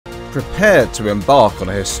prepared to embark on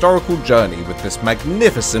a historical journey with this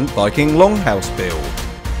magnificent Viking Longhouse build.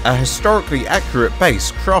 A historically accurate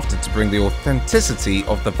base crafted to bring the authenticity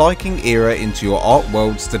of the Viking era into your art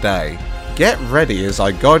worlds today. Get ready as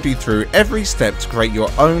I guide you through every step to create your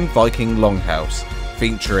own Viking Longhouse,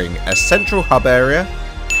 featuring a central hub area,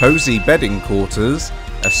 cozy bedding quarters,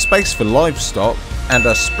 a space for livestock, and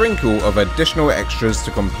a sprinkle of additional extras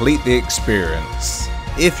to complete the experience.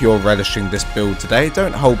 If you're relishing this build today,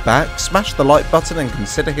 don't hold back, smash the like button and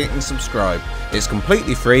consider hitting subscribe. It's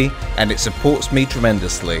completely free and it supports me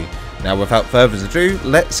tremendously. Now without further ado,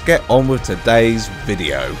 let's get on with today's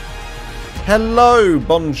video. Hello,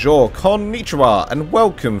 bonjour, konnichiwa, and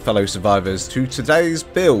welcome fellow survivors to today's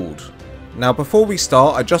build. Now before we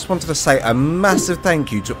start, I just wanted to say a massive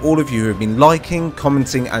thank you to all of you who have been liking,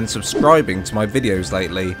 commenting and subscribing to my videos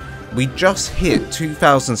lately. We just hit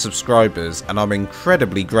 2,000 subscribers and I'm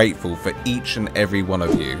incredibly grateful for each and every one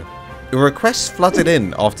of you. Your requests flooded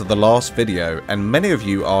in after the last video and many of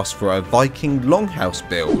you asked for a Viking Longhouse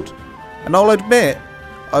build. And I'll admit,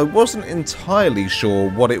 I wasn't entirely sure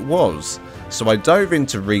what it was. So I dove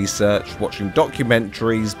into research, watching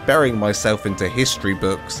documentaries, burying myself into history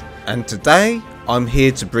books, and today I'm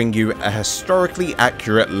here to bring you a historically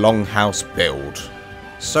accurate Longhouse build.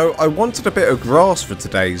 So I wanted a bit of grass for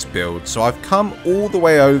today's build, so I've come all the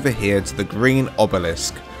way over here to the green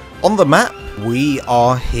obelisk. On the map, we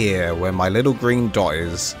are here where my little green dot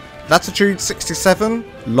is. Latitude 67,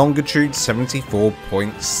 longitude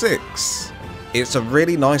 74.6. It's a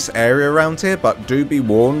really nice area around here, but do be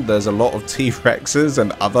warned, there's a lot of T-Rexes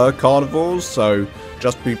and other carnivores, so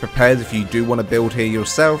just be prepared if you do want to build here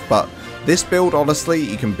yourself. But this build, honestly,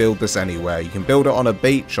 you can build this anywhere. You can build it on a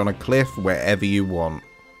beach, on a cliff, wherever you want.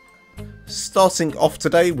 Starting off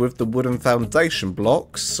today with the wooden foundation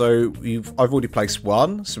blocks, so I've already placed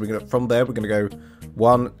one, so from there we're going to go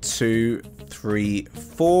 1, 2, 3,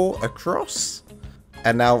 4 across.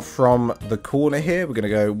 And now from the corner here, we're going to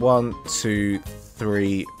go 1, 2,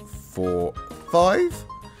 3, 4, 5.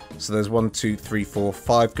 So there's 1, 2, 3, 4,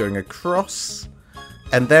 5 going across.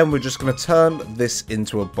 And then we're just going to turn this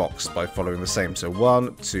into a box by following the same. So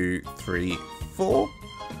 1, 2, 3, 4.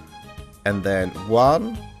 And then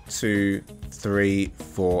 1, 2, 3,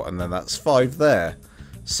 4. And then that's 5 there.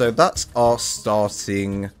 So that's our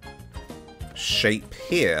starting shape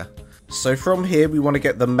here. So from here we want to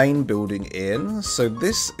get the main building in, so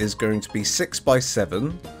this is going to be 6 by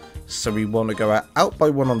 7, so we want to go out by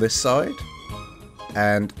 1 on this side,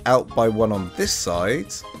 and out by 1 on this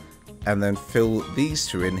side, and then fill these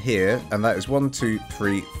two in here, and that is 1, 2,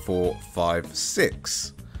 3, 4, 5,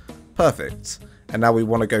 6. Perfect. And now we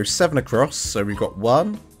want to go 7 across, so we've got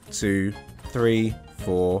 1, 2, 3,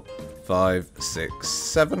 4, 5, 6,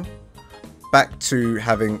 7. Back to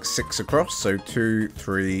having 6 across, so 2,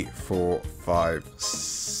 3, 4, 5,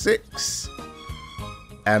 6.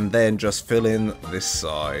 And then just fill in this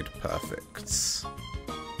side. Perfect.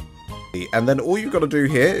 And then all you've got to do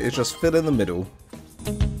here is just fill in the middle.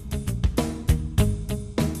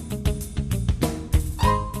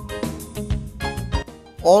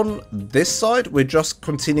 On this side, we're just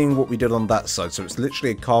continuing what we did on that side. So it's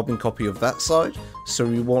literally a carbon copy of that side. So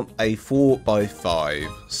we want a 4 by 5.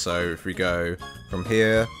 So if we go from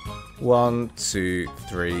here, 1, 2,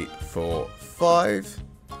 3, 4, 5.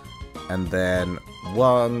 And then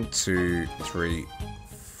 1, 2, 3,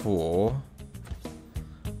 4.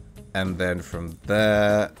 And then from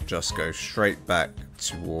there, just go straight back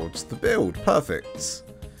towards the build. Perfect.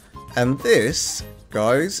 And this,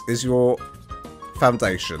 guys, is your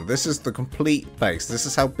foundation. This is the complete base. This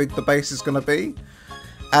is how big the base is going to be.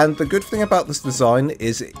 And the good thing about this design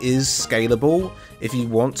is it is scalable. If you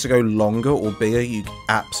want to go longer or bigger, you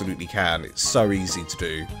absolutely can. It's so easy to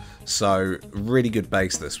do. So really good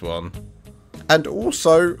base, this one. And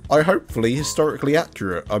also, hopefully historically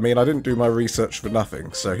accurate. I mean, I didn't do my research for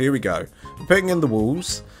nothing. So here we go. I'm putting in the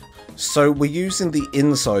walls. So we're using the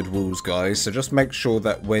inside walls, guys, so just make sure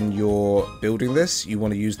that when you're building this, you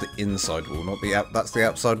want to use the inside wall, not the that's the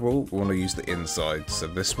outside wall. We want to use the inside, so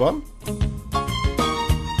this one.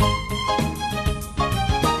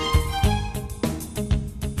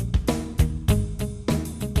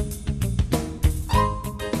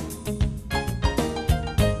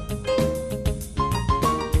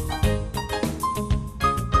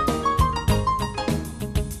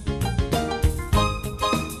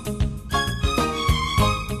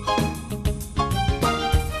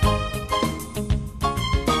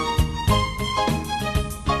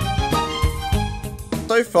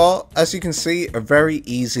 So far, as you can see, a very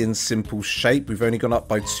easy and simple shape. We've only gone up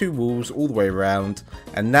by 2 walls all the way around,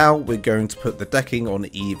 and now we're going to put the decking on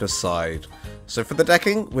either side. So for the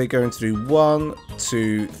decking, we're going to do 1,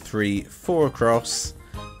 2, 3, 4 across,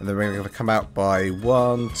 and then we're going to come out by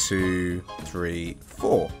 1, 2, 3,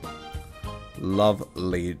 4.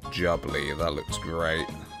 Lovely jubbly, that looks great.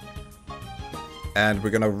 And we're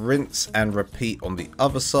going to rinse and repeat on the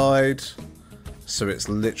other side, so it's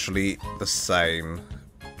literally the same.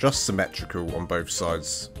 Just symmetrical on both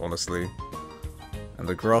sides, honestly. And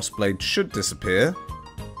the grass blade should disappear.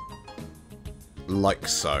 Like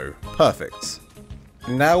so. Perfect.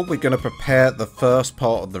 Now we're going to prepare the first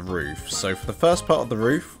part of the roof. So for the first part of the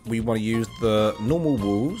roof, we want to use the normal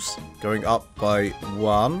walls, going up by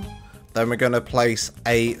 1. Then we're going to place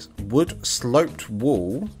a wood sloped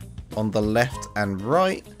wall on the left and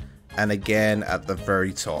right, and again at the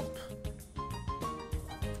very top.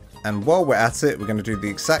 And while we're at it, we're going to do the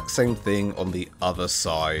exact same thing on the other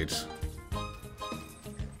side.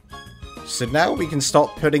 So now we can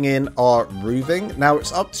start putting in our roofing. Now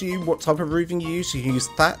it's up to you what type of roofing you use. You can use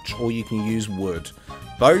thatch or you can use wood.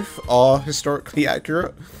 Both are historically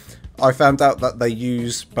accurate. I found out that they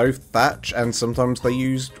use both thatch and sometimes they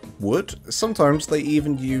used wood. Sometimes they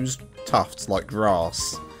even used tufts like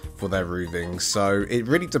grass for their roofing. So it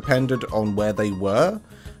really depended on where they were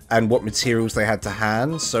and what materials they had to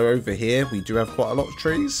hand. So over here we do have quite a lot of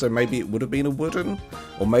trees, so maybe it would have been a wooden,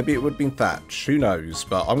 or maybe it would have been thatch, who knows,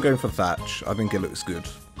 but I'm going for thatch. I think it looks good.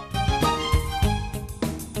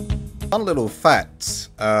 One little fact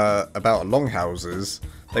about longhouses,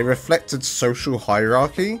 they reflected social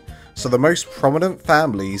hierarchy, so the most prominent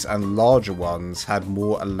families and larger ones had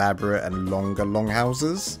more elaborate and longer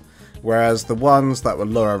longhouses, whereas the ones that were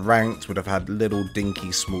lower ranked would have had little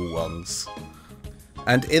dinky small ones.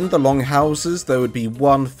 And in the longhouses, there would be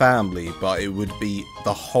one family, but it would be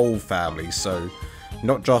the whole family. So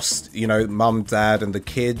not just, you know, mum, dad and the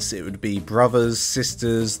kids. It would be brothers,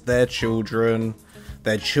 sisters, their children,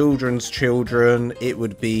 their children's children. It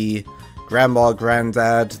would be grandma,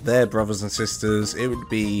 granddad, their brothers and sisters. It would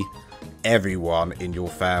be everyone in your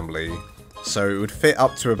family. So it would fit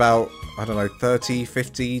up to about, I don't know, 30,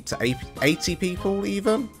 50 to 80 people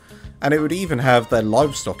even. And it would even have their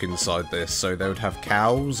livestock inside this, so they would have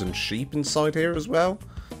cows and sheep inside here as well.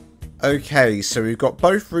 Okay, so we've got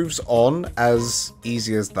both roofs on, as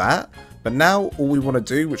easy as that. But now all we want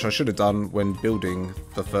to do, which I should have done when building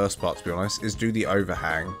the first part to be honest, is do the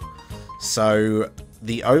overhang. So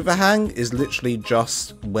the overhang is literally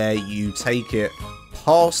just where you take it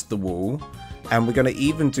past the wall, and we're going to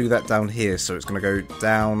even do that down here. So it's going to go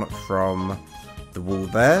down from the wall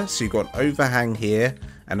there. So you've got an overhang here,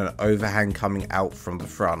 and an overhang coming out from the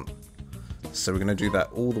front. So we're going to do that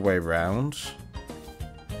all the way around.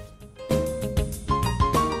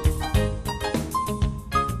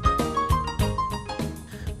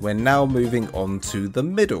 We're now moving on to the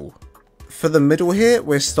middle. For the middle here,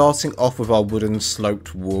 we're starting off with our wooden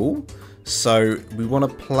sloped wall. So we want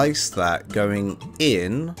to place that going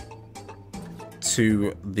in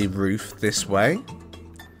to the roof this way.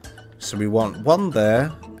 So we want one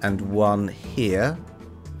there and one here,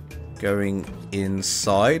 going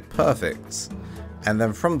inside. Perfect. And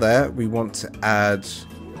then from there we want to add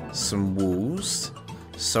some walls.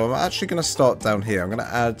 So I'm actually going to start down here. I'm going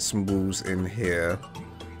to add some walls in here.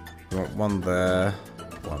 We want one there,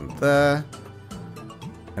 one there.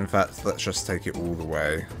 In fact, let's just take it all the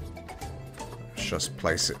way. Let's just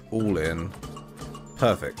place it all in.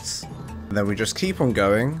 Perfect. And then we just keep on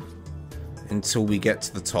going until we get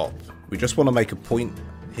to the top. We just want to make a point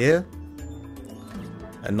here.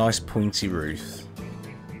 A nice pointy roof.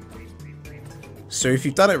 So if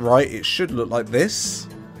you've done it right, it should look like this.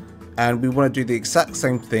 And we want to do the exact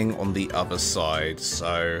same thing on the other side.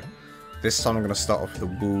 So this time I'm going to start off with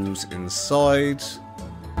the walls inside.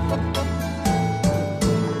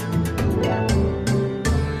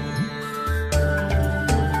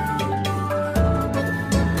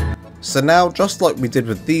 So now, just like we did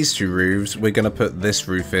with these two roofs, we're going to put this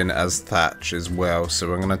roof in as thatch as well. So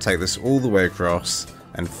we're going to take this all the way across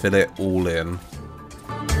and fill it all in.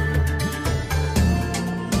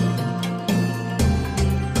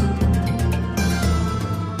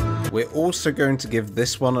 We're also going to give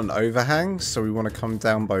this one an overhang, so we want to come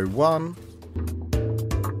down by one.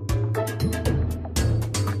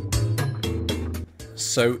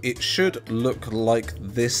 So it should look like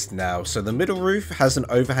this now. So the middle roof has an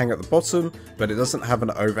overhang at the bottom, but it doesn't have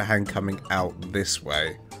an overhang coming out this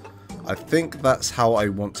way. I think that's how I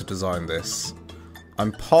want to design this.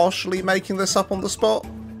 I'm partially making this up on the spot,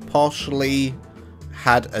 partially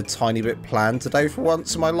had a tiny bit planned today for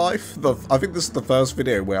once in my life. I think this is the first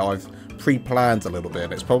video where I've pre-planned a little bit,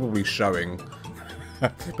 and it's probably showing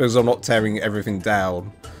because I'm not tearing everything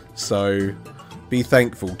down. So Be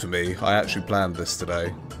thankful to me. I actually planned this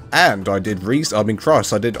today. And I did Christ,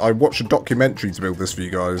 I watched a documentary to build this for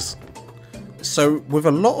you guys. So, with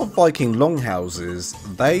a lot of Viking longhouses,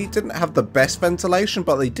 they didn't have the best ventilation,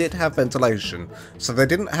 but they did have ventilation. So they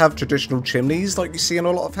didn't have traditional chimneys like you see in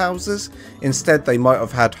a lot of houses. Instead, they might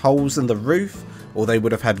have had holes in the roof, or they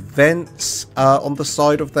would have had vents on the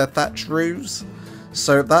side of their thatch roofs.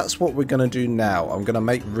 So that's what we're going to do now. I'm going to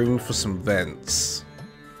make room for some vents.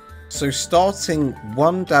 So starting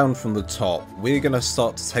one down from the top, we're going to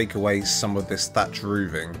start to take away some of this thatch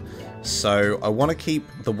roofing. So I want to keep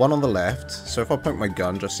the one on the left. So if I point my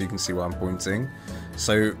gun, just so you can see where I'm pointing.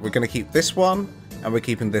 So we're going to keep this one, and we're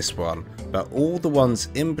keeping this one. But all the ones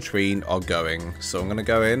in between are going. So I'm going to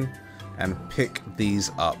go in and pick these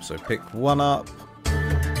up. So pick one up.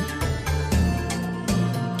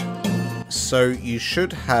 So you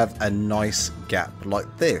should have a nice gap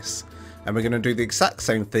like this. And we're going to do the exact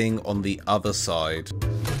same thing on the other side.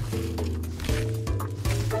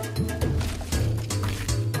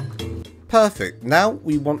 Perfect. Now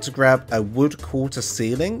we want to grab a wood quarter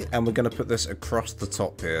ceiling, and we're going to put this across the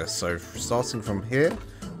top here. So starting from here,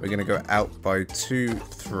 we're going to go out by 2,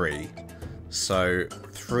 3. So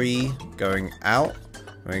 3 going out.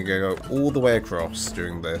 We're going to go all the way across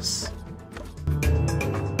doing this.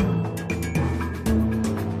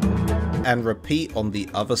 And repeat on the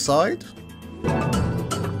other side.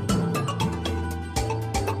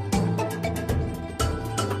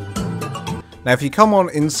 Now if you come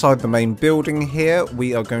on inside the main building here,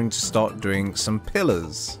 we are going to start doing some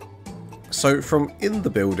pillars. So from in the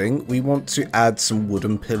building, we want to add some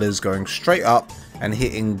wooden pillars going straight up and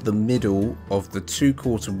hitting the middle of the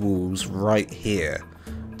 2/4 walls right here.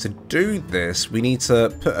 To do this, we need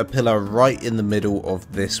to put a pillar right in the middle of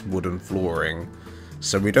this wooden flooring.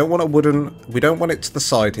 So we don't want it to the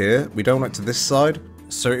side here, we don't want it to this side.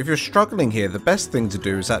 So if you're struggling here, the best thing to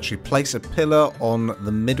do is actually place a pillar on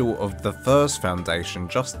the middle of the first foundation,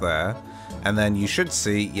 just there. And then you should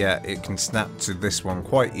see, yeah, it can snap to this one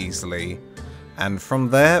quite easily. And from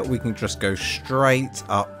there, we can just go straight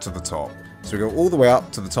up to the top. So we go all the way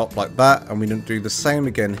up to the top like that, and we don't do the same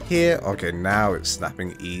again here. Okay, now it's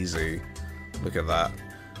snapping easy. Look at that.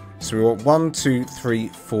 So we want 1, 2, 3,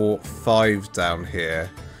 4, 5 down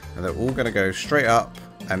here, and they're all going to go straight up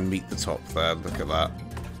and meet the top there. Look at that.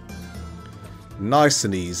 Nice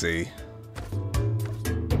and easy.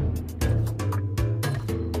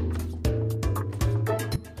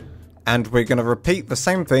 And we're going to repeat the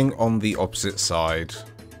same thing on the opposite side.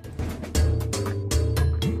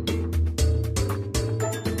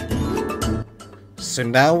 So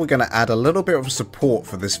now we're going to add a little bit of support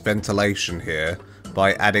for this ventilation here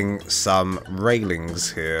by adding some railings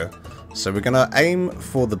here. So we're going to aim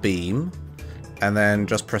for the beam and then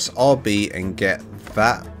just press RB and get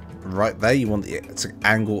that right there. You want it to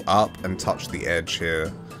angle up and touch the edge here.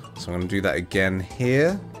 So I'm going to do that again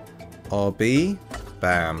here. RB,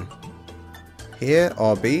 bam. Here,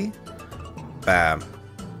 RB, bam.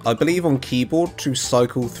 I believe on keyboard to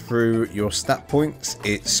cycle through your snap points,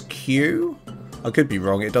 it's Q. I could be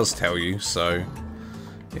wrong, it does tell you, so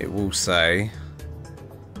it will say.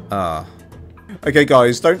 Okay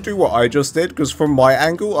guys, don't do what I just did, because from my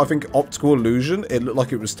angle, I think optical illusion, it looked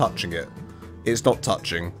like it was touching it. It's not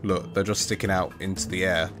touching. Look, they're just sticking out into the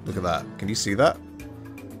air. Look at that. Can you see that?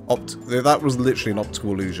 That was literally an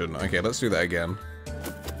optical illusion. Okay, let's do that again.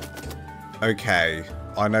 Okay,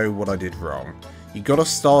 I know what I did wrong. You gotta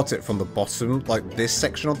start it from the bottom, like this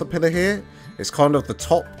section of the pillar here. It's kind of the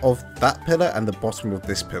top of that pillar and the bottom of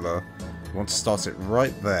this pillar. You want to start it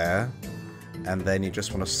right there. And then you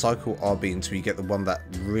just want to cycle RB until you get the one that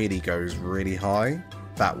really goes really high.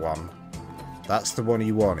 That one. That's the one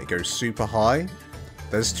you want. It goes super high.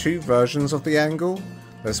 There's 2 versions of the angle.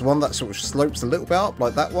 There's one that sort of slopes a little bit up,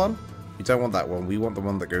 like that one. You don't want that one. We want the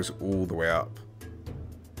one that goes all the way up.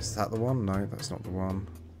 Is that the one? No, that's not the one.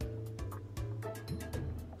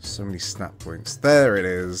 So many snap points. There it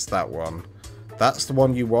is. That one. That's the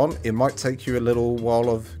one you want. It might take you a little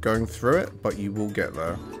while of going through it, but you will get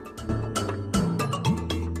there.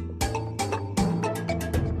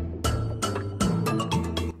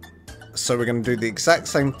 So we're going to do the exact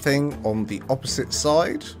same thing on the opposite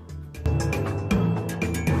side.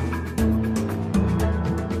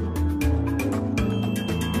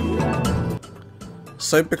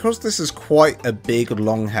 So because this is quite a big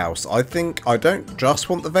longhouse, I think I don't just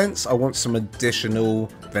want the vents, I want some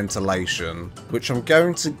additional ventilation, which I'm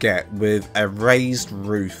going to get with a raised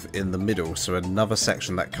roof in the middle, so another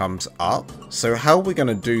section that comes up. So how we're going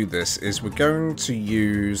to do this is we're going to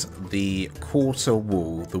use the quarter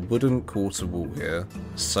wall, the wooden quarter wall here.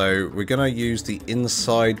 So we're going to use the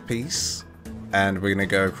inside piece And we're going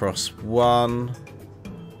to go across 1,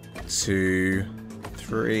 2,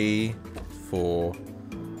 3, 4.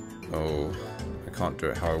 Oh, I can't do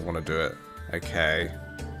it how I want to do it. Okay.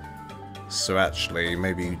 So actually,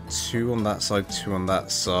 maybe 2 on that side, 2 on that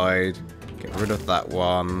side. Get rid of that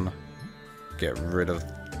one. Get rid of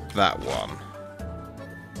that one.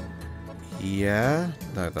 Yeah?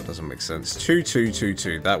 No, that doesn't make sense. 2, 2, 2,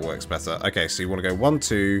 2. That works better. Okay, so you want to go 1,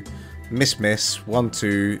 2, miss, miss, 1,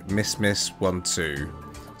 2, miss, miss, 1, 2.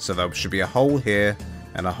 So there should be a hole here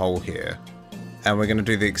and a hole here. And we're going to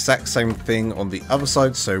do the exact same thing on the other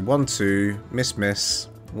side. So 1, 2, miss, miss,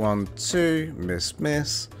 1, 2, miss,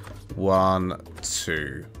 miss, 1,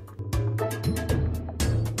 2.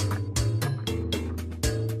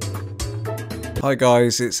 Hi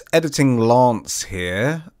guys, it's Editing Lance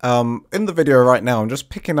here. In the video right now, I'm just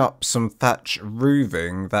picking up some thatch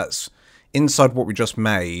roofing that's inside what we just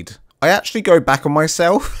made. I actually go back on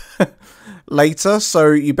myself later, so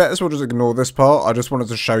you better as well just ignore this part. I just wanted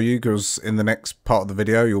to show you because in the next part of the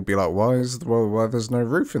video, you'll be like, why there's no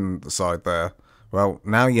roof in the side there? Well,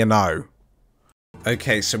 now you know.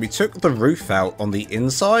 Okay, so we took the roof out on the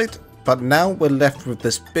inside, but now we're left with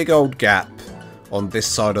this big old gap on this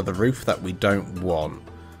side of the roof that we don't want.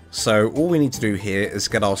 So all we need to do here is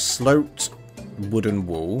get our sloped wooden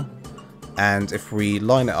wall, and if we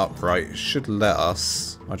line it up right, it should let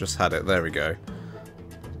us, I just had it, there we go,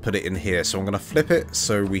 put it in here. So I'm going to flip it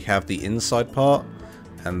so we have the inside part,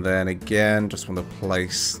 and then again just want to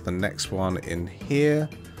place the next one in here.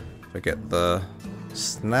 If I get the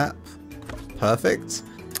snap, perfect.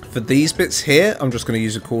 For these bits here, I'm just going to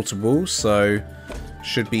use a quarter wall, so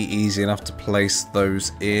should be easy enough to place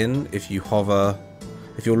those in. If you hover,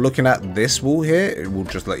 if you're looking at this wall here, it will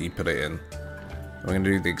just let you put it in. I'm going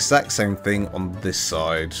to do the exact same thing on this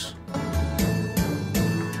side.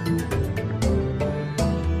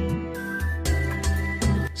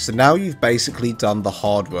 So now you've basically done the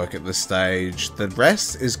hard work at this stage. The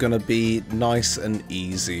rest is going to be nice and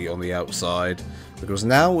easy on the outside, because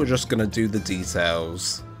now we're just going to do the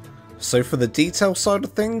details. So for the detail side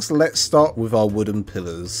of things, let's start with our wooden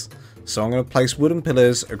pillars. So I'm going to place wooden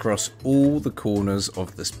pillars across all the corners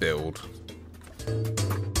of this build.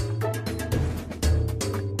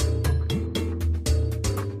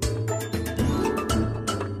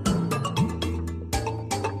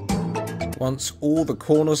 Once all the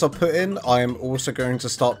corners are put in, I am also going to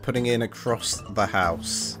start putting in across the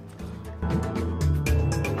house.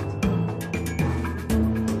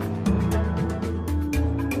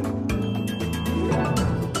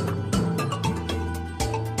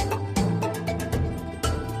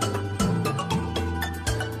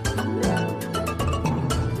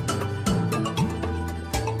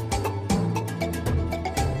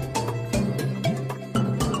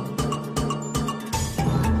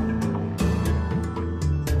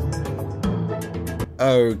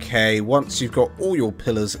 Okay, once you've got all your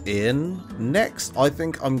pillars in, next I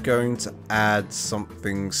think I'm going to add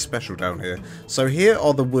something special down here. So here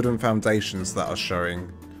are the wooden foundations that are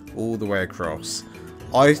showing all the way across.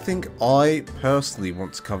 I think I personally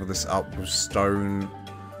want to cover this up with stone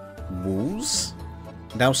walls.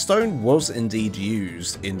 Now, stone was indeed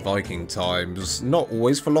used in Viking times, not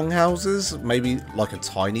always for longhouses, maybe like a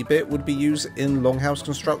tiny bit would be used in longhouse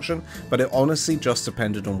construction, but it honestly just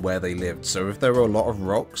depended on where they lived. So if there were a lot of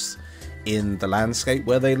rocks in the landscape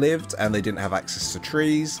where they lived and they didn't have access to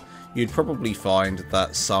trees, you'd probably find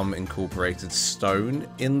that some incorporated stone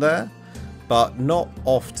in there, but not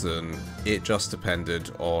often. It just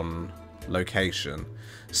depended on location.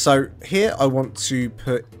 So here I want to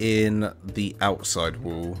put in the outside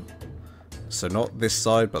wall. So not this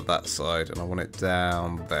side, but that side. And I want it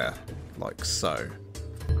down there, like so.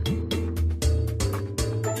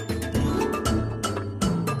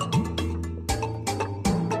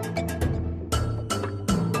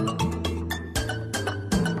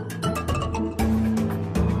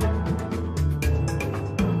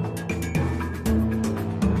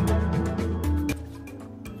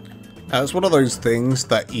 Now, it's one of those things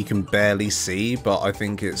that you can barely see, but I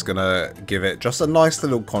think it's going to give it just a nice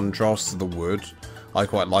little contrast to the wood. I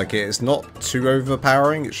quite like it. It's not too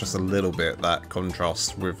overpowering, it's just a little bit that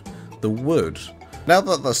contrasts with the wood. Now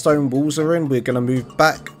that the stone walls are in, we're going to move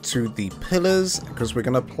back to the pillars because we're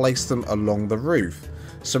going to place them along the roof.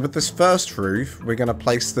 So with this first roof, we're going to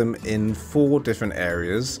place them in 4 different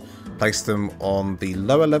areas. Place them on the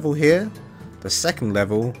lower level here, the second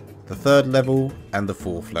level, the third level, and the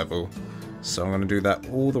 4th level. So I'm going to do that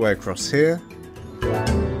all the way across here.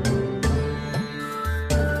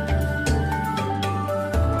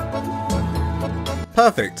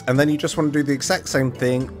 Perfect, and then you just want to do the exact same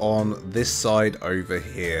thing on this side over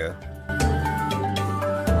here.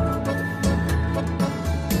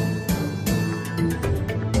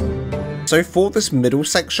 So for this middle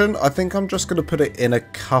section, I think I'm just going to put it in a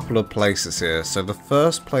couple of places here. So the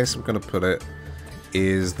first place I'm going to put it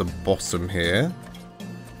is the bottom here,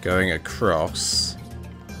 going across.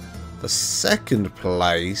 The second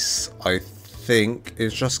place, I think,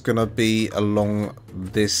 is just going to be along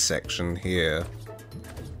this section here.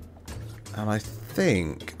 And I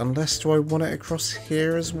think, unless do I want it across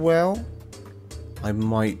here as well? I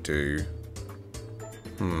might do.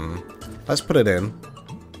 Let's put it in.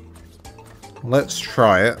 Let's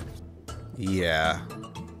try it. Yeah.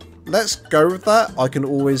 Let's go with that. I can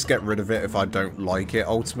always get rid of it if I don't like it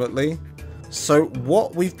ultimately. So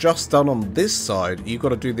what we've just done on this side, you've got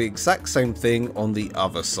to do the exact same thing on the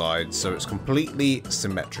other side. So it's completely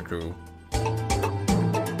symmetrical.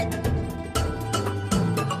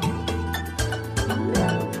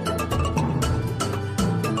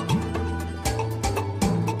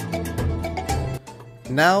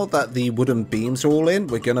 Now that the wooden beams are all in,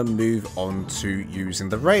 we're going to move on to using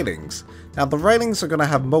the railings. Now the railings are going to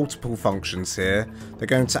have multiple functions here. They're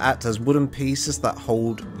going to act as wooden pieces that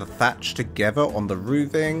hold the thatch together on the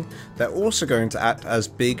roofing. They're also going to act as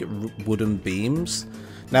big wooden beams.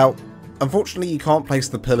 Now, unfortunately you can't place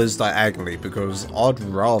the pillars diagonally because I'd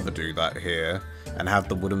rather do that here and have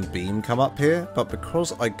the wooden beam come up here. But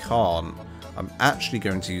because I can't, I'm actually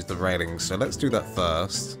going to use the railings. So let's do that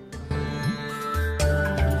first.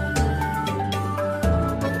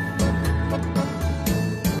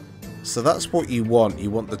 So that's what you want.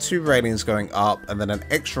 You want the two railings going up and then an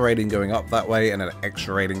extra railing going up that way and an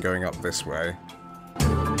extra railing going up this way.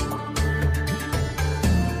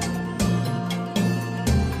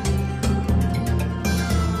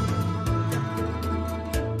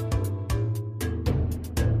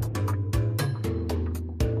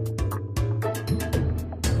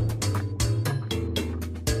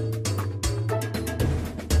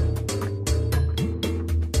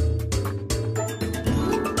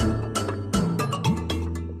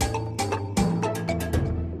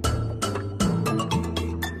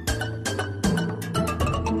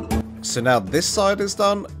 So now this side is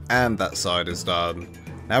done, and that side is done.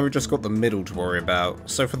 Now we've just got the middle to worry about.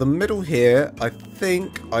 So for the middle here, I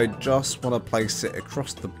think I just want to place it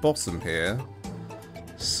across the bottom here.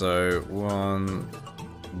 So one...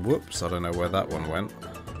 Whoops, I don't know where that one went.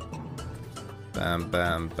 Bam,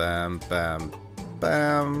 bam, bam, bam,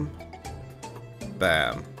 bam,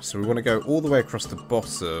 bam. So we want to go all the way across the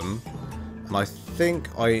bottom. And I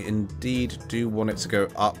think I indeed do want it to go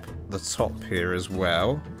up the top here as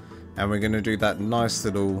well. And we're going to do that nice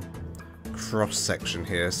little cross section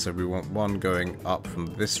here. So we want one going up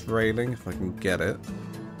from this railing, if I can get it,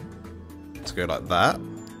 to go like that.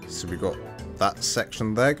 So we got that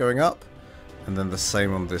section there going up. And then the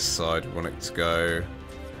same on this side. We want it to go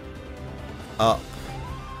up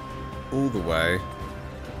all the way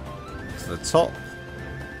to the top.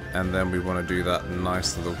 And then we want to do that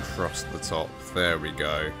nice little cross to the top. There we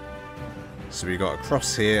go. So we got a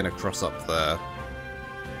cross here and a cross up there.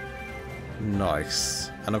 Nice.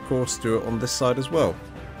 And of course do it on this side as well.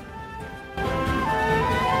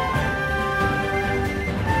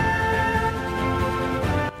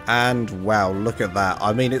 And wow, look at that.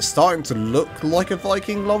 I mean, it's starting to look like a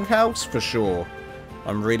Viking Longhouse for sure.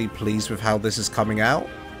 I'm really pleased with how this is coming out.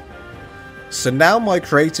 So now my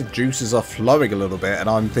creative juices are flowing a little bit and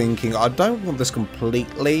I'm thinking I don't want this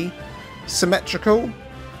completely symmetrical.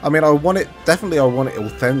 I mean, I want it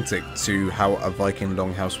authentic to how a Viking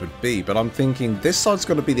Longhouse would be, but I'm thinking this side's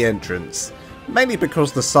going to be the entrance, mainly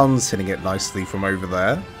because the sun's hitting it nicely from over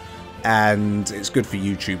there, and it's good for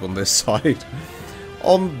YouTube on this side.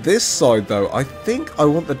 On this side, though, I think I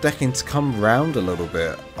want the decking to come round a little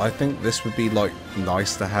bit. I think this would be, like,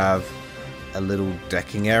 nice to have a little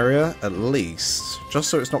decking area, at least, just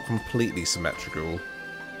so it's not completely symmetrical.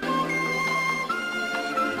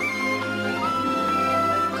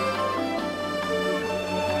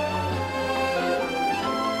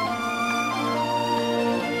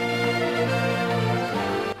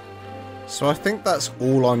 So I think that's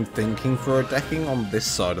all I'm thinking for a decking on this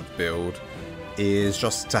side of the build, is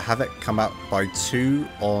just to have it come out by 2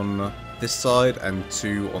 on this side and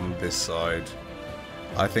 2 on this side.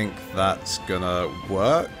 I think that's gonna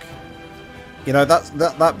work. You know,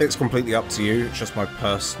 that bit's completely up to you. It's just my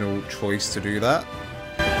personal choice to do that.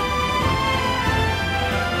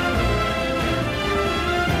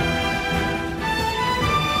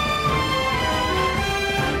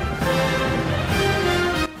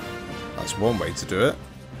 One way to do it.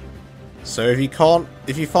 So if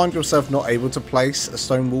you find yourself not able to place a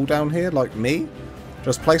stone wall down here like me,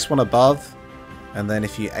 just place one above, and then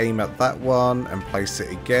if you aim at that one and place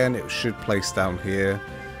it again, it should place down here.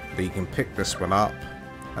 But you can pick this one up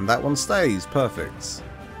And that one stays. Perfect.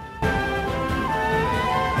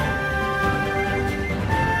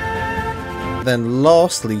 Then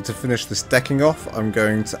lastly, to finish this decking off, I'm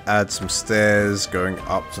going to add some stairs going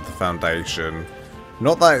up to the foundation.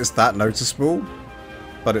 Not that it's that noticeable,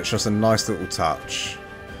 but it's just a nice little touch.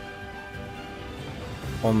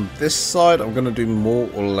 On this side, I'm going to do more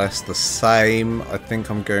or less the same. I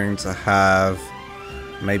think I'm going to have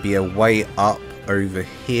maybe a way up over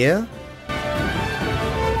here.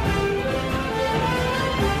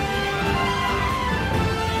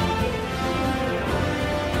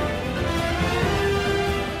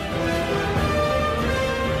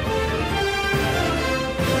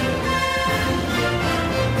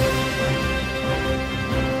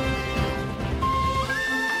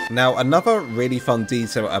 Now, another really fun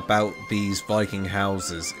detail about these Viking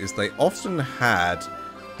houses is they often had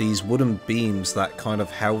these wooden beams that kind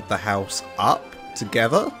of held the house up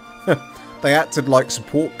together. They acted like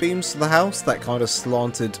support beams to the house that kind of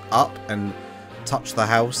slanted up and touched the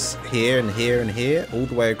house here and here and here all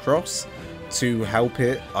the way across to help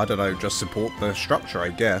it, I don't know, just support the structure, I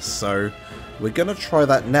guess. So we're going to try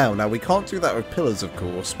that now. Now, we can't do that with pillars, of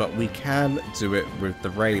course, but we can do it with the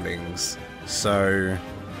railings. So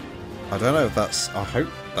I don't know if that's... I hope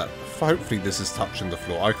that... Hopefully this is touching the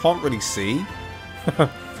floor. I can't really see.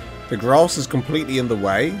 The grass is completely in the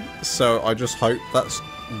way, so I just hope that's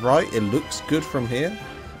right. It looks good from here.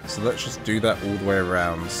 So let's just do that all the way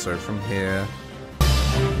around. So from here...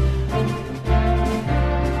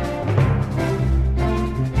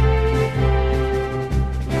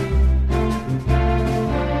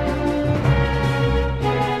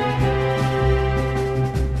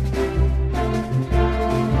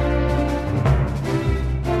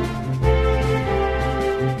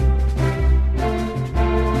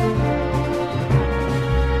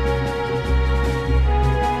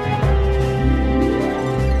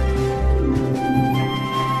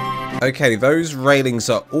 Okay, those railings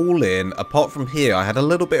are all in. Apart from here, I had a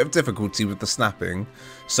little bit of difficulty with the snapping.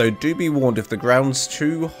 So do be warned, if the ground's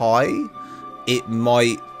too high, it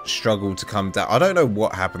might struggle to come down. I don't know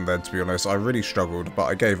what happened there, to be honest. I really struggled, but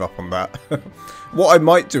I gave up on that. What I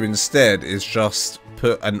might do instead is just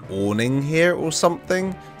put an awning here or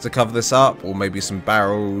something to cover this up, or maybe some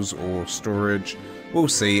barrels or storage. We'll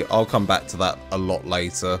see. I'll come back to that a lot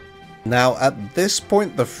later. Now, at this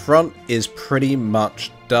point, the front is pretty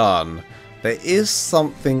much done. There is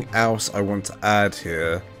something else I want to add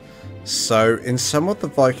here. So, in some of the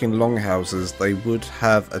Viking Longhouses, they would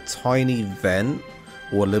have a tiny vent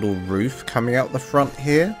or a little roof coming out the front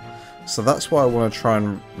here. So that's what I want to try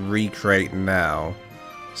and recreate now.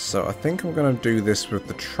 So I think I'm going to do this with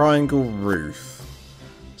the triangle roof.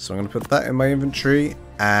 So I'm going to put that in my inventory,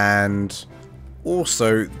 and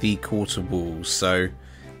also the quarter wall. So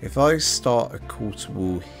if I start a quarter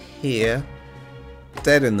wall here,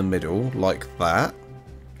 dead in the middle, like that.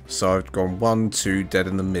 So I've gone 1, 2, dead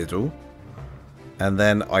in the middle. And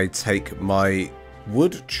then I take my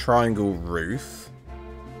wood triangle roof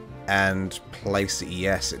and place it.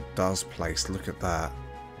 Yes, it does place. Look at that.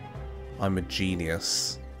 I'm a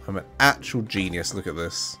genius. I'm an actual genius. Look at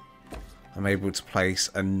this. I'm able to place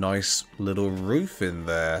a nice little roof in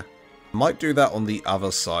there. Might do that on the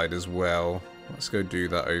other side as well. Let's go do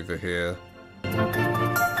that over here.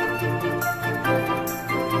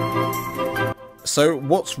 So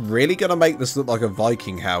what's really going to make this look like a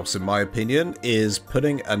Viking house, in my opinion, is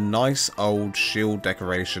putting a nice old shield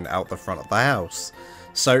decoration out the front of the house.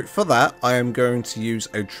 So for that, I am going to use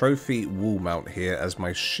a trophy wall mount here as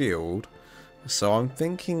my shield. So I'm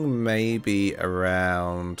thinking maybe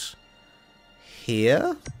around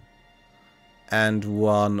here and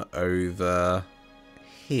one over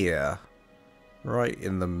here. Right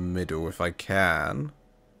in the middle if I can.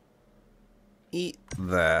 Eat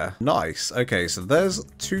there. Nice. Okay, so there's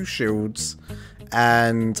 2 shields,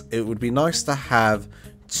 and it would be nice to have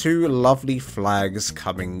 2 lovely flags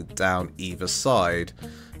coming down either side.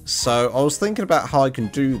 So I was thinking about how I can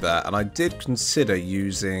do that, and I did consider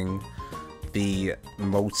using the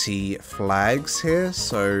multi-flags here.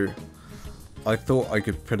 So I thought I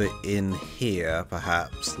could put it in here,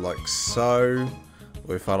 perhaps, like so.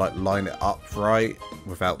 Or if I like line it up right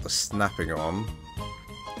without the snapping on,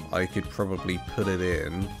 I could probably put it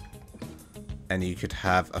in, and you could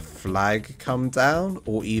have a flag come down,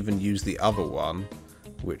 or even use the other one,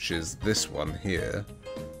 which is this one here.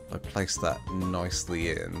 I place that nicely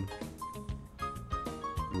in,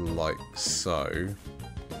 like so.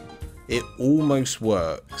 It almost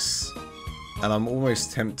works, and I'm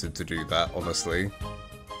almost tempted to do that, honestly.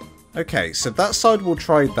 Okay, so that side, we'll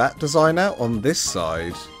try that design out. On this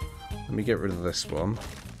side, let me get rid of this one.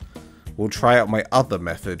 we'll try out my other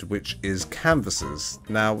method, which is canvases.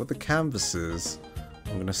 Now with the canvases,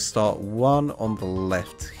 I'm going to start one on the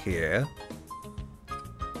left here.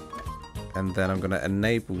 And then I'm going to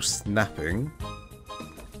enable snapping.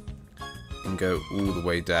 And go all the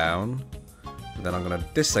way down. And then I'm going to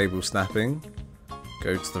disable snapping.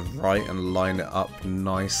 Go to the right and line it up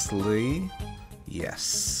nicely.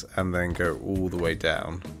 Yes. And then go all the way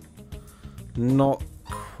down. Not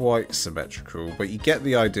quite symmetrical, but you get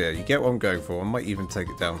the idea. You get what I'm going for. I might even take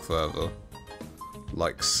it down further.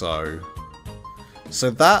 Like so. So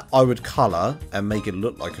that I would colour and make it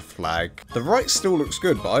look like a flag. The right still looks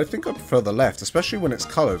good, but I think I prefer the left, especially when it's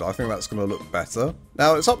coloured. I think that's going to look better.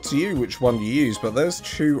 Now, it's up to you which one you use, but there's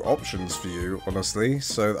two options for you, honestly.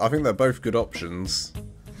 So I think they're both good options.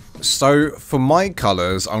 So for my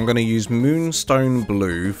colours, I'm going to use Moonstone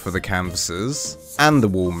Blue for the canvases and the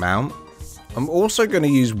wall mount. I'm also going to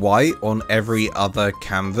use white on every other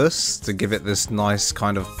canvas to give it this nice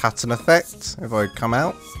kind of pattern effect. If I come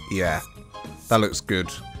out, yeah. That looks good.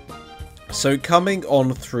 So coming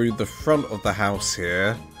on through the front of the house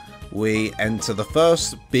here, we enter the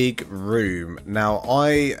first big room. Now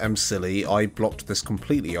I am silly, I blocked this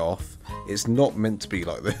completely off. It's not meant to be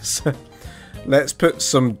like this. Let's put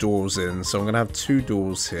some doors in. So I'm going to have two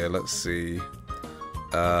doors here. Let's see.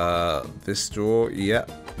 This door, yep.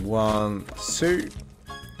 1, 2.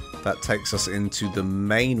 That takes us into the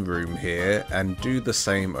main room here, and do the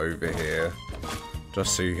same over here.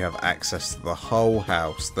 Just so you have access to the whole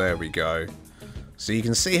house. There we go. So you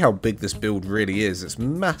can see how big this build really is. It's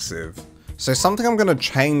massive. So something I'm going to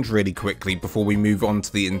change really quickly before we move on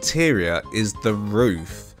to the interior is the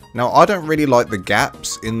roof. Now I don't really like the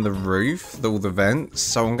gaps in the roof, all the vents,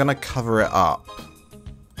 so I'm going to cover it up.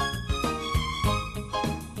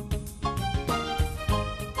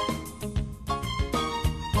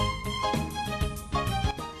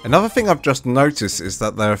 Another thing I've just noticed is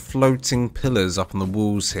that there are floating pillars up on the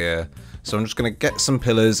walls here. So I'm just going to get some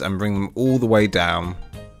pillars and bring them all the way down.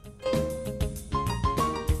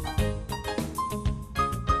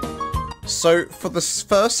 So for the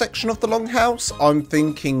first section of the longhouse, I'm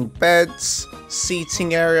thinking beds,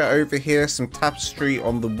 seating area over here, some tapestry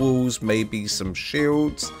on the walls, maybe some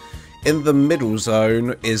shields. In the middle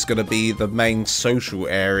zone is going to be the main social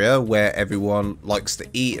area where everyone likes to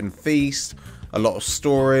eat and feast. A lot of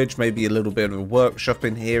storage, maybe a little bit of a workshop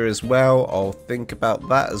in here as well. I'll think about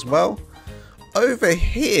that as well. Over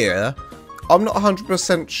here, I'm not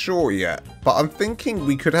 100% sure yet, but I'm thinking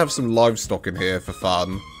we could have some livestock in here for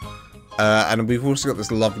fun. And we've also got this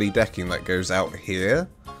lovely decking that goes out here.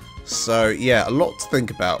 So yeah, a lot to think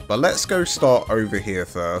about, but let's go start over here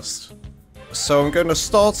first. So I'm going to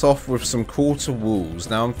start off with some quarter walls.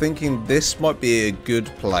 Now I'm thinking this might be a good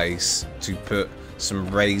place to put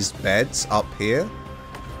some raised beds up here.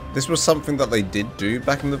 This was something that they did do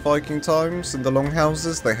back in the Viking times in the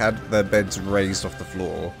longhouses. They had their beds raised off the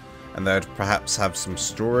floor, and they'd perhaps have some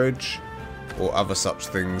storage or other such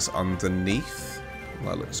things underneath.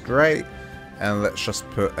 That looks great. And let's just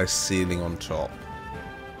put a ceiling on top.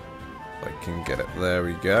 If I can get it, there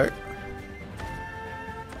we go.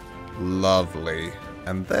 Lovely.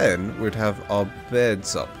 And then we'd have our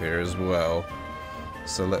beds up here as well.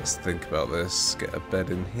 So let's think about this. Get a bed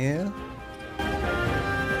in here.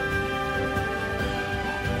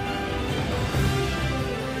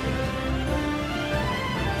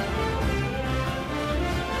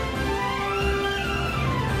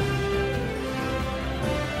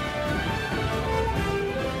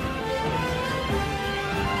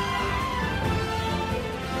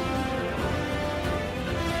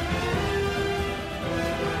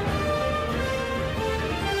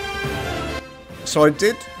 So I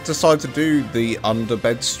did decide to do the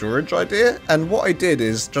underbed storage idea, and what I did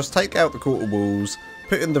is just take out the quarter walls,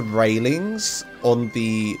 put in the railings on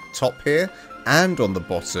the top here and on the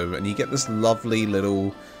bottom, and you get this lovely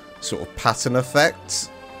little sort of pattern effect.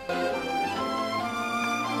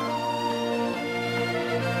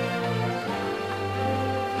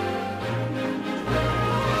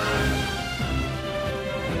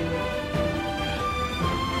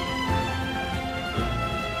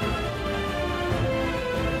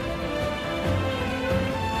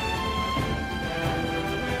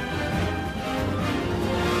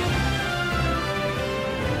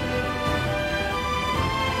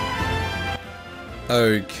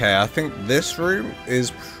 Okay, I think this room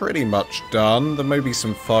is pretty much done. There may be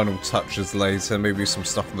some final touches later, maybe some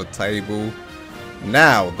stuff on the table.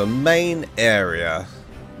 Now, the main area.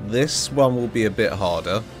 This one will be a bit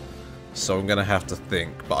harder, so I'm going to have to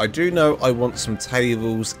think. But I do know I want some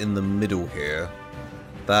tables in the middle here.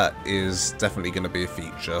 That is definitely going to be a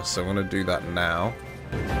feature, so I'm going to do that now.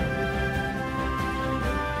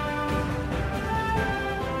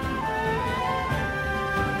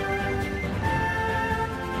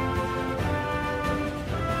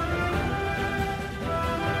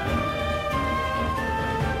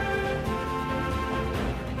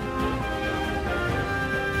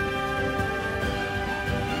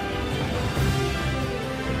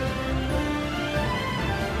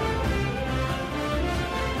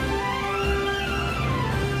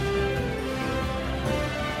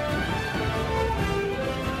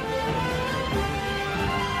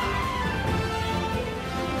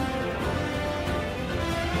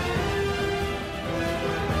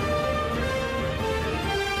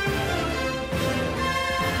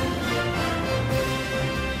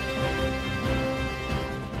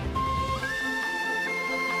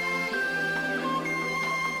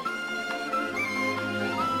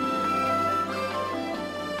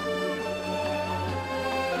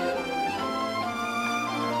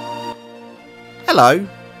 Hello,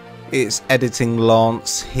 it's Editing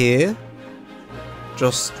Lance here.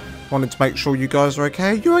 Just wanted to make sure you guys are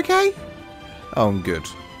okay. You okay? Oh, I'm good.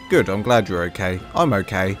 Good, I'm glad you're okay. I'm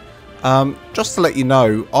okay. Just to let you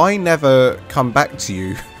know, I never come back to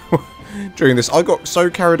you during this. I got so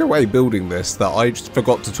carried away building this that I just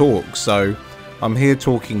forgot to talk. So I'm here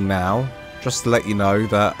talking now, just to let you know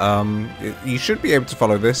that you should be able to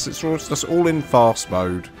follow this. It's just all in fast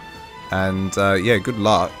mode. And yeah, good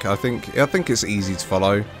luck. I think it's easy to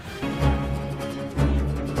follow.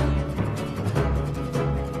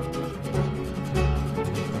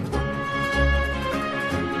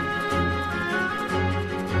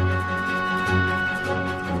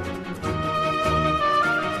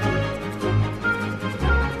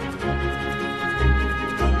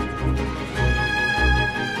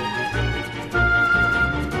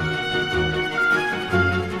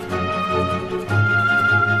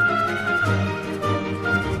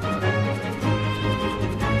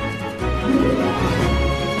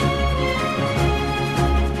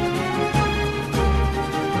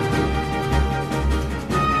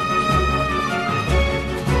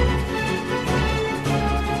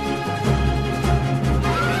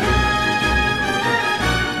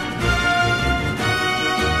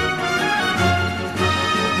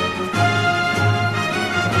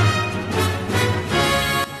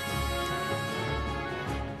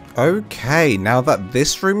 Okay, now that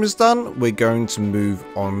this room is done, we're going to move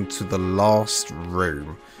on to the last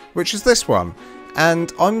room, which is this one.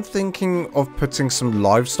 And I'm thinking of putting some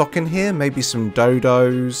livestock in here, maybe some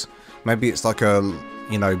dodos, maybe it's like a,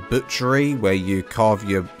 you know, butchery where you carve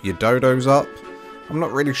your dodos up. I'm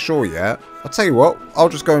not really sure yet. I'll tell you what, I'll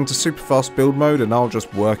just go into super fast build mode and I'll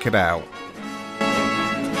just work it out.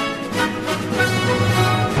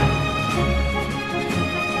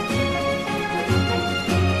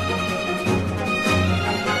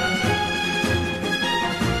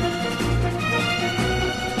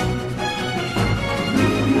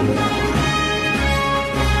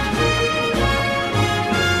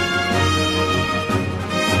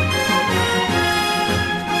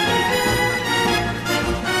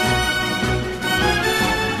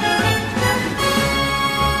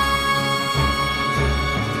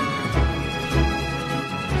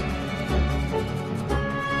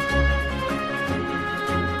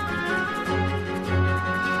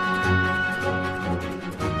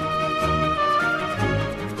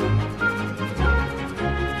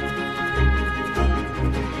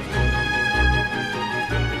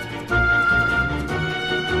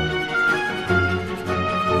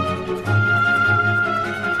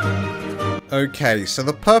 Okay, so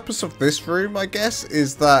the purpose of this room, I guess,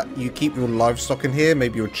 is that you keep your livestock in here,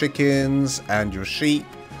 maybe your chickens and your sheep,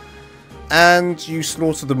 and you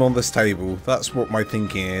slaughter them on this table. That's what my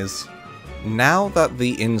thinking is. Now that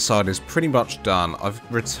the inside is pretty much done, I've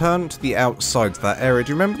returned to the outside to that area.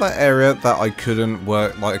 Do you remember that area that I couldn't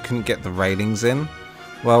work, like I couldn't get the railings in?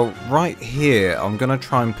 Well, right here, I'm going to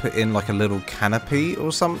try and put in like a little canopy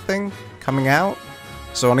or something coming out.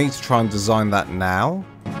 So I need to try and design that now.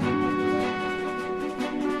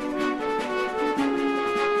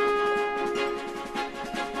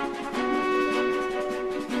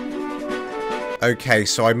 Okay,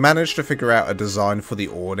 so I managed to figure out a design for the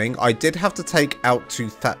awning. I did have to take out 2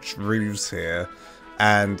 thatched roofs here,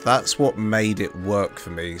 and that's what made it work for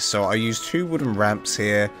me. So I used 2 wooden ramps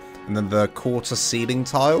here, and then the quarter ceiling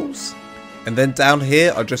tiles. And then down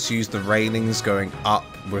here, I just used the railings going up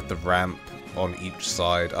with the ramp on each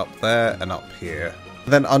side, up there and up here.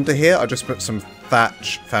 And then under here, I just put some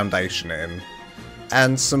thatch foundation in,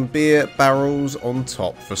 and some beer barrels on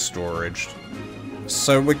top for storage.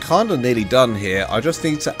 So we're kind of nearly done here. I just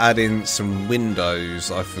need to add in some windows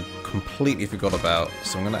I completely forgot about.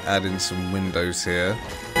 So I'm going to add in some windows here.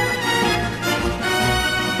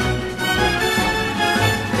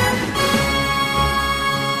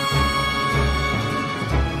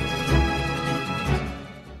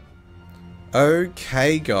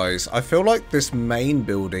 Okay guys, I feel like this main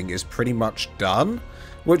building is pretty much done,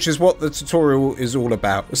 which is what the tutorial is all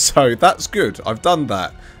about. So that's good, I've done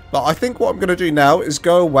that. But I think what I'm going to do now is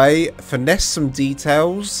go away, finesse some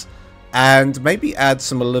details, and maybe add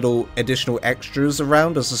some little additional extras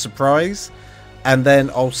around as a surprise. And then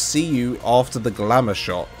I'll see you after the glamour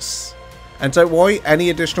shots. And don't worry, any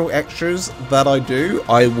additional extras that I do,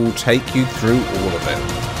 I will take you through all of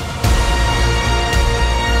it.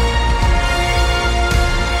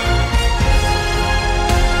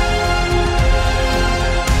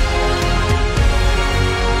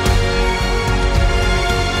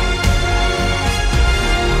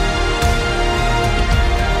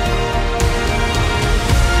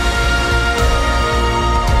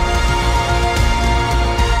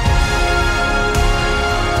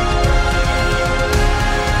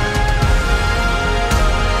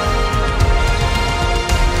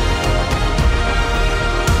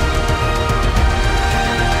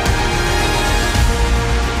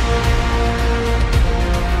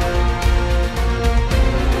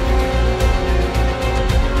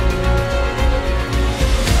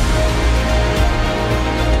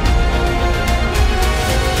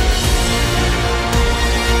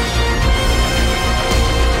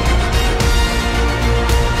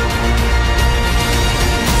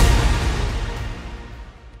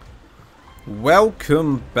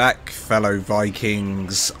 Welcome back, fellow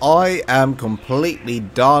Vikings. I am completely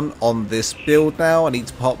done on this build now. I need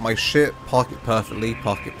to park my ship, park it perfectly,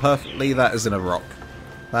 park it perfectly. That is in a rock.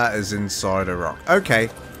 That is inside a rock. Okay,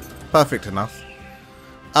 perfect enough.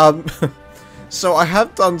 So I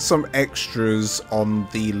have done some extras on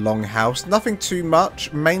the longhouse. Nothing too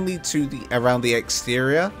much, mainly to the around the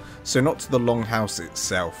exterior. So not to the longhouse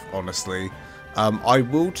itself, honestly. I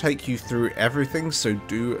will take you through everything, so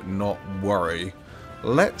do not worry.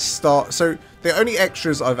 Let's start. So the only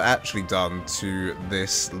extras I've actually done to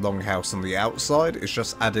this longhouse on the outside is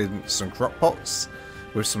just adding some crock pots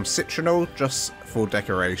with some citronal just for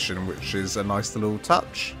decoration, which is a nice little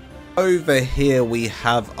touch. Over here we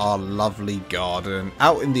have our lovely garden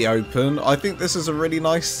out in the open. I think this is a really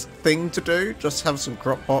nice thing to do. Just have some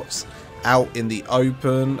crock pots out in the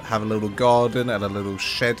open, have a little garden and a little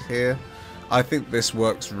shed here. I think this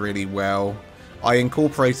works really well. I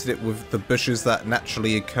incorporated it with the bushes that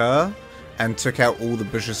naturally occur and took out all the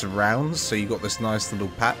bushes around, so you got this nice little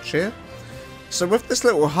patch here. So with this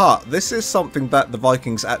little hut, this is something that the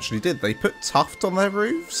Vikings actually did. They put tuft on their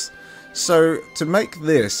roofs. So to make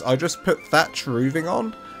this, I just put thatch roofing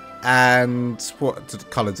on, and what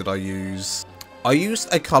colour did I use? I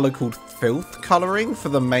used a colour called filth colouring for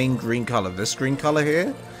the main green colour, this green colour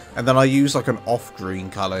here, and then I used like an off green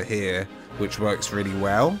colour here, which works really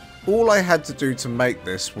well. All I had to do to make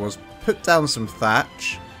this was put down some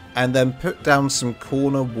thatch and then put down some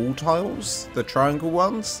corner wall tiles, the triangle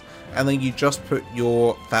ones, and then you just put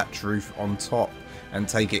your thatch roof on top and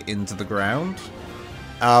take it into the ground.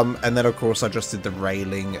 And then of course I just did the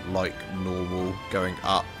railing like normal, going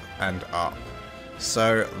up and up.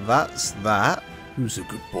 So that's that. Who's a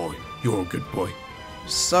good boy? You're a good boy.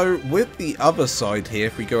 So with the other side here,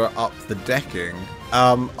 if we go up the decking,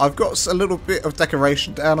 I've got a little bit of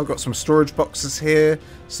decoration down. I've got some storage boxes here,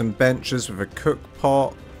 some benches with a cook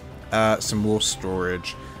pot, some more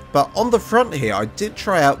storage. But on the front here, I did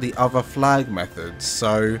try out the other flag methods.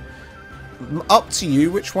 So up to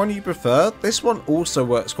you which one you prefer. This one also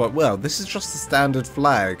works quite well. This is just a standard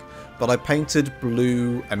flag, but I painted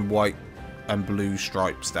blue and white and blue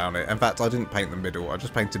stripes down it. In fact, I didn't paint the middle. I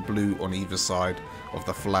just painted blue on either side of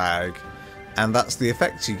the flag. And that's the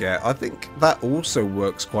effect you get. I think that also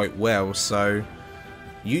works quite well. So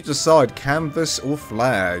you decide, canvas or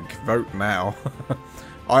flag. Vote now.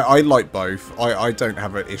 I like both. I don't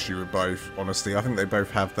have an issue with both, honestly. I think they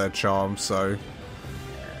both have their charm. So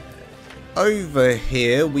over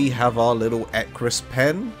here we have our little Equus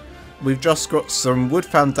pen. We've just got some wood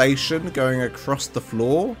foundation going across the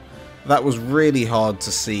floor. That was really hard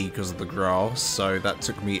to see because of the grass, so that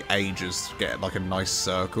took me ages to get like a nice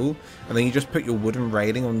circle. And then you just put your wooden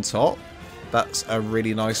railing on top. That's a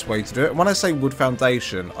really nice way to do it. And when I say wood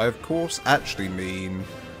foundation, I of course actually mean,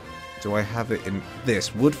 do I have it in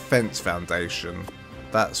this? Wood fence foundation.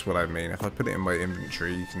 That's what I mean. If I put it in my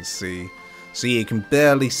inventory, you can see. So yeah, you can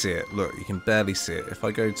barely see it. Look, you can barely see it. If I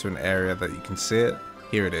go to an area that you can see it,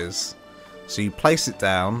 here it is. So you place it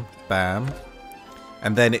down, bam.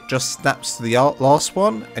 And then it just snaps to the last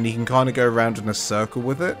one, and you can kind of go around in a circle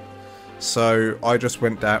with it. So I just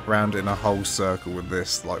went round in a whole circle with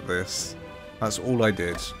this, like this. That's all I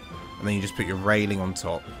did. And then you just put your railing on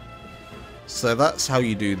top. So that's how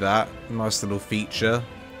you do that. Nice little feature.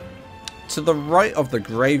 To the right of the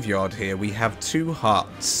graveyard here, we have two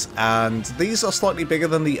huts. And these are slightly bigger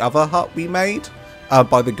than the other hut we made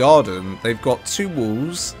by the garden. They've got two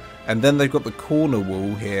walls, and then they've got the corner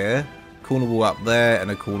wall here. Corner wall up there and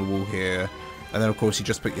a corner wall here, and then of course you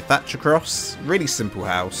just put your thatch across. Really simple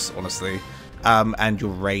house, honestly. And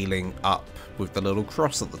your railing up with the little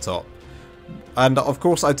cross at the top. And of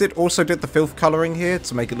course I also did the filth colouring here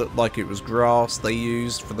to make it look like it was grass they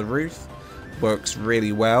used for the roof. Works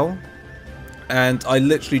really well. And I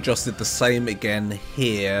literally just did the same again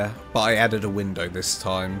here, but I added a window this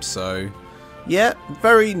time. So yeah,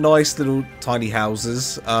 very nice little tiny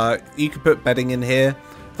houses. You could put bedding in here.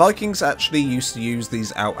 Vikings actually used to use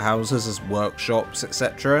these outhouses as workshops,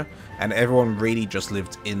 etc. And everyone really just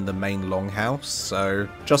lived in the main longhouse. So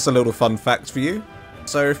just a little fun fact for you.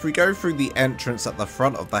 So if we go through the entrance at the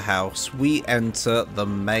front of the house, we enter the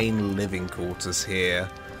main living quarters here,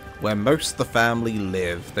 where most of the family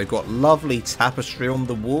live. They've got lovely tapestry on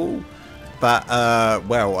the wall. That,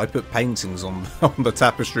 well, I put paintings on the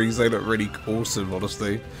tapestries. They look really awesome,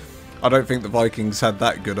 honestly. I don't think the Vikings had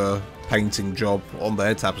that good a painting job on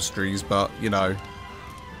their tapestries, but, you know,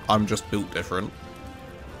 I'm just built different.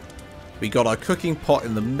 We got our cooking pot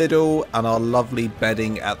in the middle and our lovely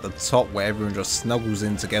bedding at the top where everyone just snuggles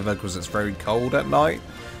in together because it's very cold at night.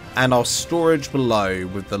 And our storage below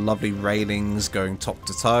with the lovely railings going top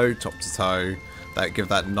to toe, that give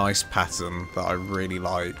that nice pattern that I really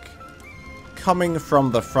like. Coming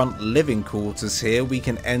from the front living quarters here, we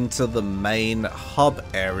can enter the main hub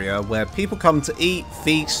area where people come to eat,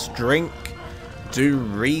 feast, drink, do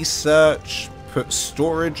research, put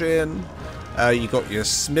storage in. You got your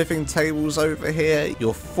smithing tables over here,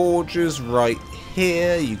 your forges right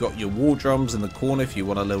here, you got your war drums in the corner if you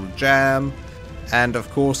want a little jam. And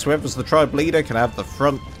of course, whoever's the tribe leader can have the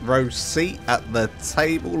front row seat at the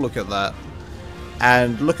table. Look at that.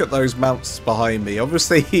 And look at those mounts behind me.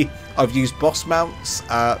 Obviously, I've used boss mounts.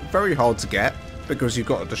 Very hard to get because you've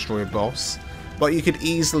got to destroy a boss. But you could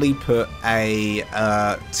easily put a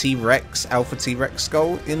T-Rex, Alpha T-Rex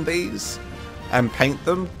skull in these and paint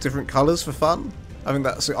them different colours for fun. I think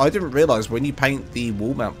that's. I didn't realise when you paint the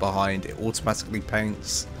wall mount behind, it automatically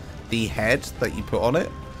paints the head that you put on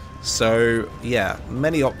it. So yeah,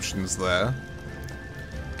 many options there.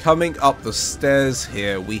 Coming up the stairs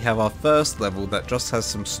here, we have our first level that just has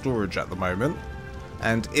some storage at the moment.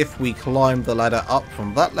 And if we climb the ladder up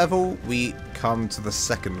from that level, we come to the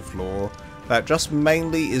second floor. That just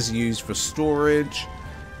mainly is used for storage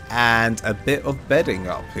and a bit of bedding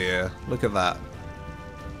up here. Look at that.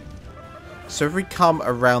 So if we come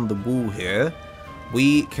around the wall here,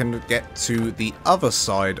 we can get to the other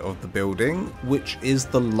side of the building, which is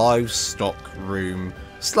the livestock room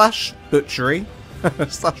slash butchery.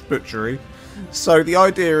 So the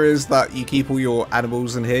idea is that you keep all your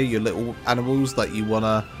animals in here, your little animals that you want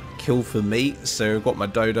to kill for meat. So I've got my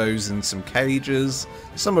dodos in some cages.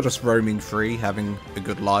 Some are just roaming free, having a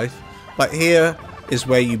good life. But here is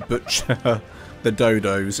where you butcher the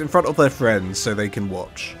dodos in front of their friends so they can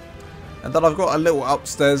watch. And then I've got a little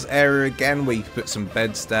upstairs area again where you can put some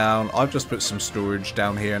beds down. I've just put some storage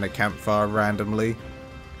down here and a campfire randomly.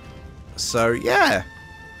 So yeah,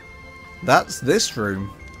 that's this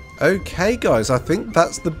room. Okay guys, I think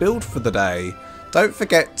that's the build for the day. Don't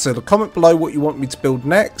forget to comment below what you want me to build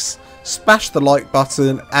next. Smash the like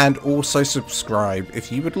button and also subscribe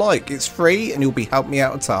if you would like. It's free and you'll be helping me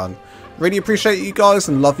out a ton. Really appreciate you guys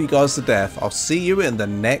and love you guys to death. I'll see you in the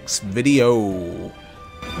next video.